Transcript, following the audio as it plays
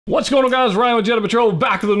What's going on, guys? Ryan with Jedha Patrol,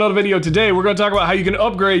 back with another video. Today we're going to talk about how you can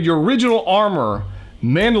upgrade your original armor,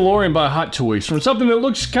 Mandalorian by Hot Toys, from something that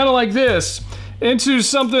looks kind of like this into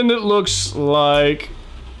something that looks like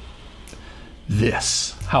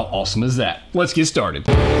this. How awesome is that? Let's get started.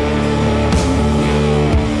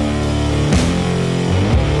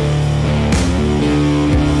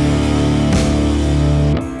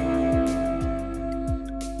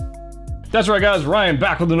 That's right, guys, Ryan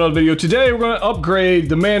back with another video. Today we're going to upgrade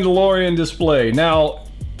the Mandalorian display. Now,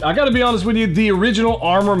 I gotta be honest with you, the original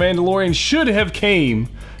armor Mandalorian should have came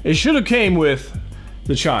with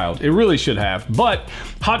the child. It really should have. But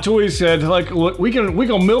Hot Toys said, like, look, we can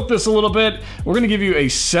milk this a little bit. We're gonna give you a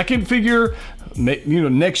second figure, you know,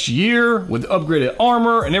 next year with upgraded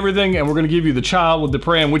armor and everything, and we're gonna give you the child with the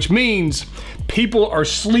pram, which means people are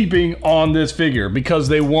sleeping on this figure because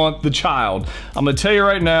they want the child. I'm gonna tell you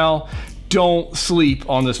right now, don't sleep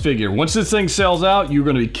on this figure. Once this thing sells out, you're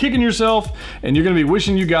gonna be kicking yourself and you're gonna be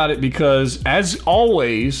wishing you got it, because as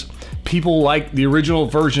always, people like the original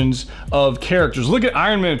versions of characters. Look at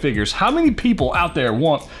Iron Man figures. How many people out there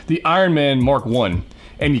want the Iron Man Mark I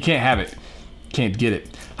and you can't have it? Can't get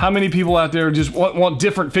it. How many people out there just want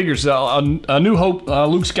different figures? A New Hope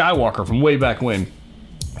Luke Skywalker from way back when.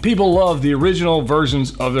 People love the original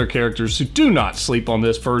versions of their characters, so do not sleep on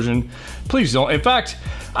this version. Please don't. In fact,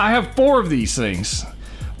 I have 4 of these things,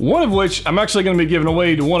 one of which I'm actually going to be giving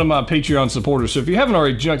away to one of my Patreon supporters. So if you haven't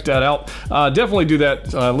already checked that out, definitely do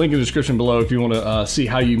that. Link in the description below if you want to see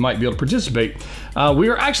how you might be able to participate. We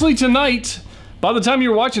are actually tonight, by the time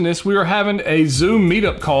you're watching this, we are having a Zoom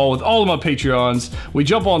meetup call with all of my Patreons. We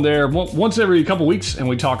jump on there once every couple weeks and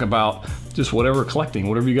we talk about just whatever collecting,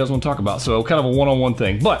 whatever you guys want to talk about. So kind of a one-on-one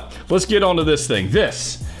thing. But let's get onto this thing.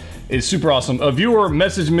 This is super awesome. A viewer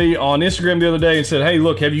messaged me on Instagram the other day and said, hey,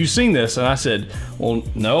 look, have you seen this? And I said, well,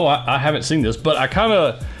 no, I haven't seen this, but I kind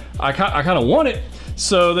of want it.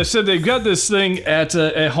 So they said they've got this thing at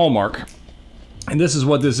Hallmark. And this is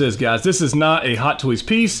what this is, guys. This is not a Hot Toys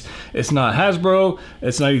piece. It's not Hasbro.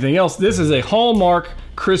 It's not anything else. This is a Hallmark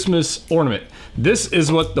Christmas ornament. This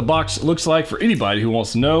is what the box looks like for anybody who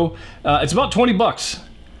wants to know. It's about 20 bucks.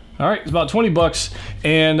 All right, it's about 20 bucks,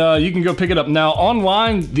 and you can go pick it up. Now,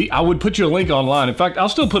 online, I would put you a link online. In fact, I'll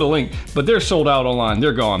still put a link, but they're sold out online.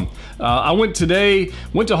 They're gone. I went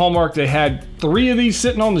to Hallmark. They had 3 of these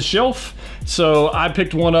sitting on the shelf, so I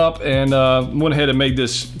picked one up and went ahead and made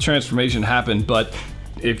this transformation happen. But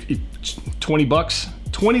if 20 bucks,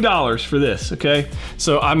 $20 for this, okay?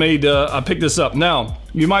 So I picked this up. Now,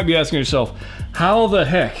 you might be asking yourself, how the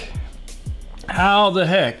heck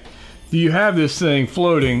do you have this thing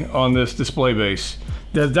floating on this display base?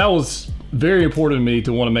 That was very important to me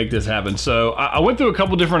to want to make this happen. So I went through a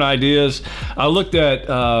couple different ideas. I looked at,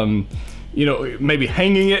 you know, maybe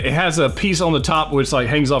hanging it. It has a piece on the top which like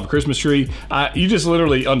hangs off a Christmas tree. You just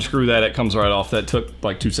literally unscrew that, it comes right off. That took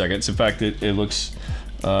like 2 seconds. In fact, it looks,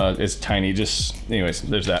 it's tiny. Just, anyways,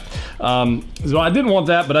 there's that. So I didn't want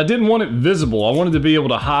that, but I didn't want it visible. I wanted to be able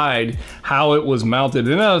to hide how it was mounted.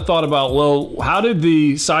 And then I thought about, well, how did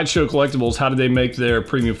the Sideshow Collectibles, how did they make their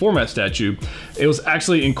premium format statue? It was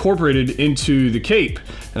actually incorporated into the cape.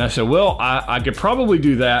 And I said, well, I could probably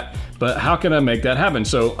do that, but how can I make that happen?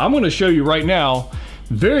 So I'm going to show you right now,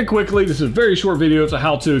 very quickly. This is a very short video. It's a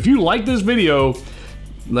how-to. If you like this video,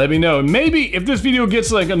 let me know. Maybe if this video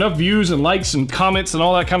gets like enough views and likes and comments and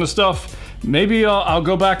all that kind of stuff, maybe I'll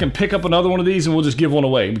go back and pick up another one of these and we'll just give one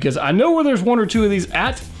away, because I know where there's 1 or 2 of these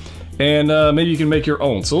at, and maybe you can make your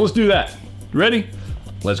own. So let's do that. Ready?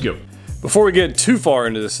 Let's go. Before we get too far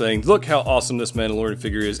into this thing, look how awesome this Mandalorian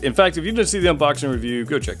figure is. In fact, if you didn't see the unboxing review,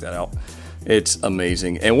 go check that out. It's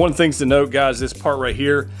amazing. And one thing to note, guys, this part right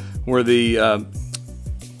here where the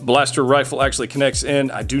blaster rifle actually connects in,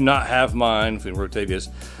 I do not have mine, if we rotate this,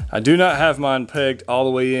 I do not have mine pegged all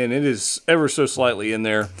the way in. It is ever so slightly in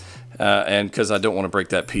there, and because I don't want to break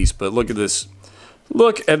that piece. But look at this.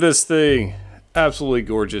 Look at this thing. Absolutely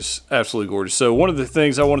gorgeous. Absolutely gorgeous. So one of the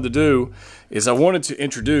things I wanted to do is I wanted to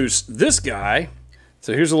introduce this guy.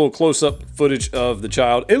 So here's a little close-up footage of the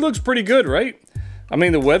child. It looks pretty good, right? I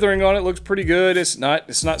mean, the weathering on it looks pretty good. It's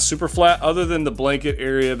not super flat, other than the blanket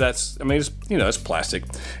area. That's, I mean, it's, you know, it's plastic.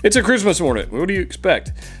 It's a Christmas ornament. What do you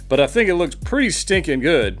expect? But I think it looks pretty stinking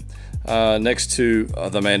good next to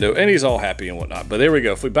the Mando, and he's all happy and whatnot. But there we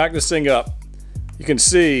go. If we back this thing up, you can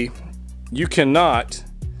see you cannot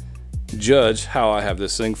judge how I have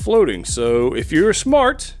this thing floating. So if you're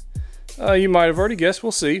smart, you might have already guessed.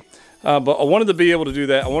 We'll see. But I wanted to be able to do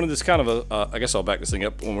that. I wanted this kind of a, I guess I'll back this thing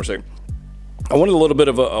up one more second. I wanted a little bit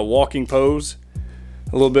of a walking pose,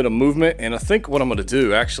 a little bit of movement, and I think what I'm going to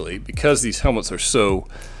do, actually, because these helmets are so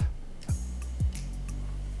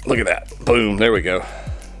Look at that. Boom. There we go.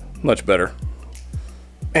 Much better.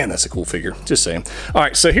 Man, that's a cool figure. Just saying. All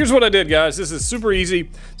right, so here's what I did, guys. This is super easy.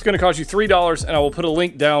 It's going to cost you $3, and I will put a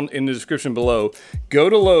link down in the description below. Go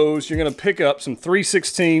to Lowe's. You're going to pick up some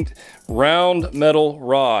 3/16 round metal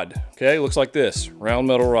rod. Okay, looks like this. Round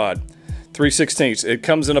metal rod. 3/16. It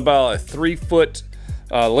comes in about a 3-foot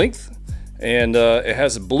length, and it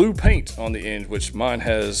has blue paint on the end, which mine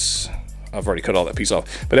has. I've already cut all that piece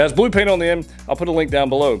off, but it has blue paint on the end. I'll put a link down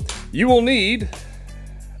below. You will need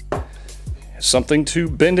something to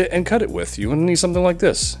bend it and cut it with. You will need something like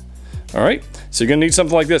this. All right, so you're gonna need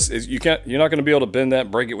something like this. You're not gonna be able to bend that,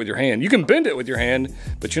 break it with your hand. You can bend it with your hand,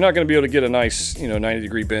 but you're not gonna be able to get a nice,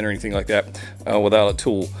 90-degree bend or anything like that without a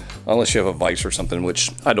tool, unless you have a vise or something, which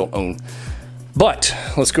I don't own. But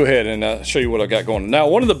let's go ahead and show you what I got going. Now,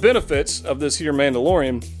 one of the benefits of this here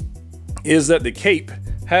Mandalorian is that the cape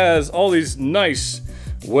has all these nice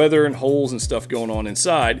weather and holes and stuff going on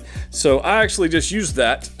inside. So I actually just used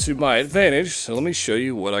that to my advantage. So let me show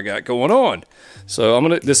you what I got going on. So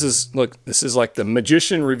this is like the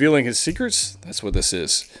magician revealing his secrets. That's what this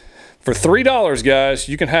is. For $3, guys,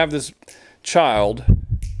 you can have this child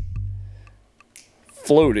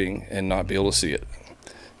floating and not be able to see it.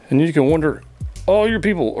 And you can wonder, all your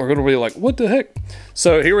people are gonna be like, what the heck?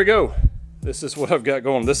 So here we go. This is what I've got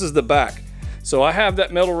going. This is the back. So I have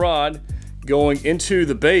that metal rod going into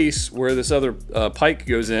the base where this other pike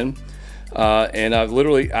goes in, and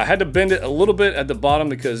I had to bend it a little bit at the bottom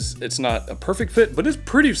because it's not a perfect fit, but it's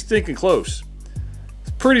pretty stinking close.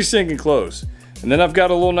 It's pretty stinking close. And then I've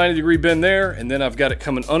got a little 90-degree bend there, and then I've got it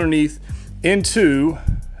coming underneath into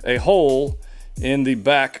a hole in the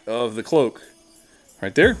back of the cloak,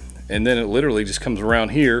 right there. And then it literally just comes around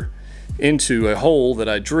here into a hole that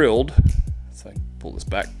I drilled. So I can pull this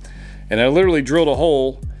back. And I literally drilled a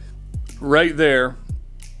hole right there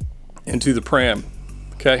into the pram.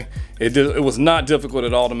 Okay, it was not difficult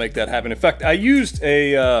at all to make that happen. In fact, I used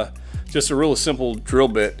just a really simple drill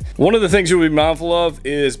bit. One of the things you'll be mindful of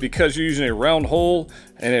is, because you're using a round hole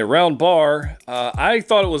and a round bar, I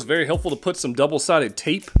thought it was very helpful to put some double-sided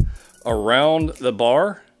tape around the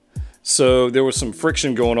bar, so there was some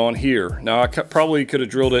friction going on here. Now I probably could have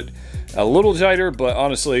drilled it a little tighter, but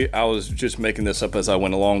honestly, I was just making this up as I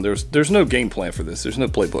went along. There's no game plan for this. There's no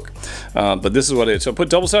playbook. But this is what it is. So I put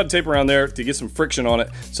double-sided tape around there to get some friction on it,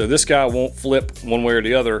 so this guy won't flip one way or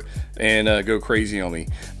the other and go crazy on me.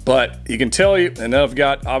 But you can tell and then I've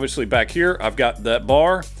got, obviously back here, I've got that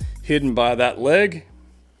bar hidden by that leg.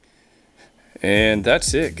 And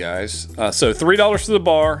that's it, guys. So $3 for the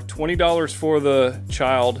bar, $20 for the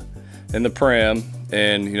child and the pram,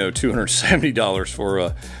 and $270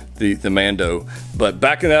 for the Mando. But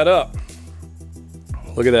backing that up,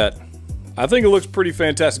 look at that. I think it looks pretty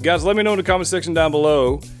fantastic. Guys, let me know in the comment section down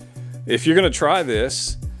below if you're gonna try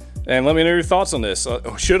this, and let me know your thoughts on this.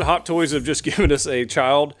 Should Hot Toys have just given us a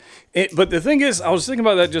child? But the thing is, I was thinking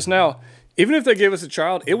about that just now. Even if they gave us a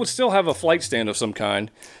child, it would still have a flight stand of some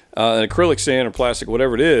kind, an acrylic stand or plastic,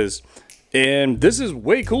 whatever it is. And this is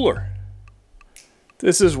way cooler.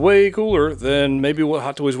 This is way cooler than maybe what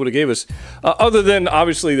Hot Toys would have gave us. Other than,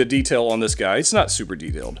 obviously, the detail on this guy. It's not super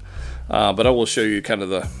detailed. But I will show you kind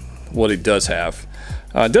of what it does have.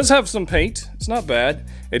 It does have some paint. It's not bad.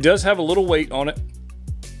 It does have a little weight on it.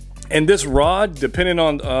 And this rod, depending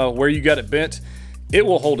on where you got it bent, it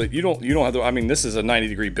will hold it. You don't have to, I mean, this is a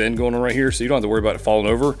 90-degree bend going on right here, so you don't have to worry about it falling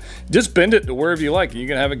over. Just bend it to wherever you like, and you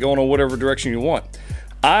can have it going on whatever direction you want.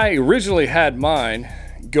 I originally had mine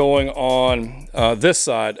going on this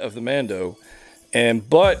side of the Mando,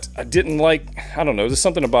 but I didn't like, I don't know, there's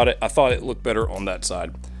something about it. I thought it looked better on that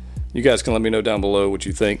side. You guys can let me know down below what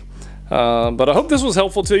you think. But I hope this was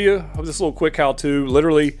helpful to you. I hope this little quick how-to,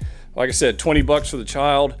 literally, like I said, 20 bucks for the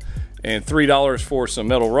child and $3 for some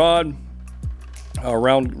metal rod,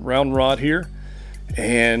 round rod here,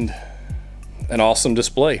 and an awesome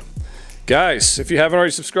display. Guys, if you haven't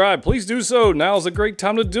already subscribed, please do so. Now's a great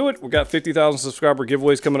time to do it. We've got 50,000 subscriber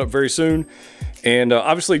giveaways coming up very soon. And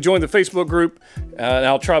obviously join the Facebook group. And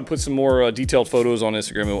I'll try to put some more detailed photos on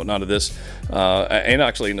Instagram and whatnot of this. And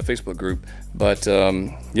actually in the Facebook group. But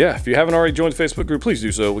yeah, if you haven't already joined the Facebook group, please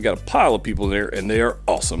do so. We got a pile of people there and they are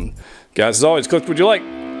awesome. Guys, as always, click what you like.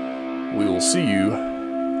 We will see you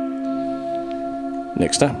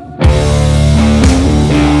next time.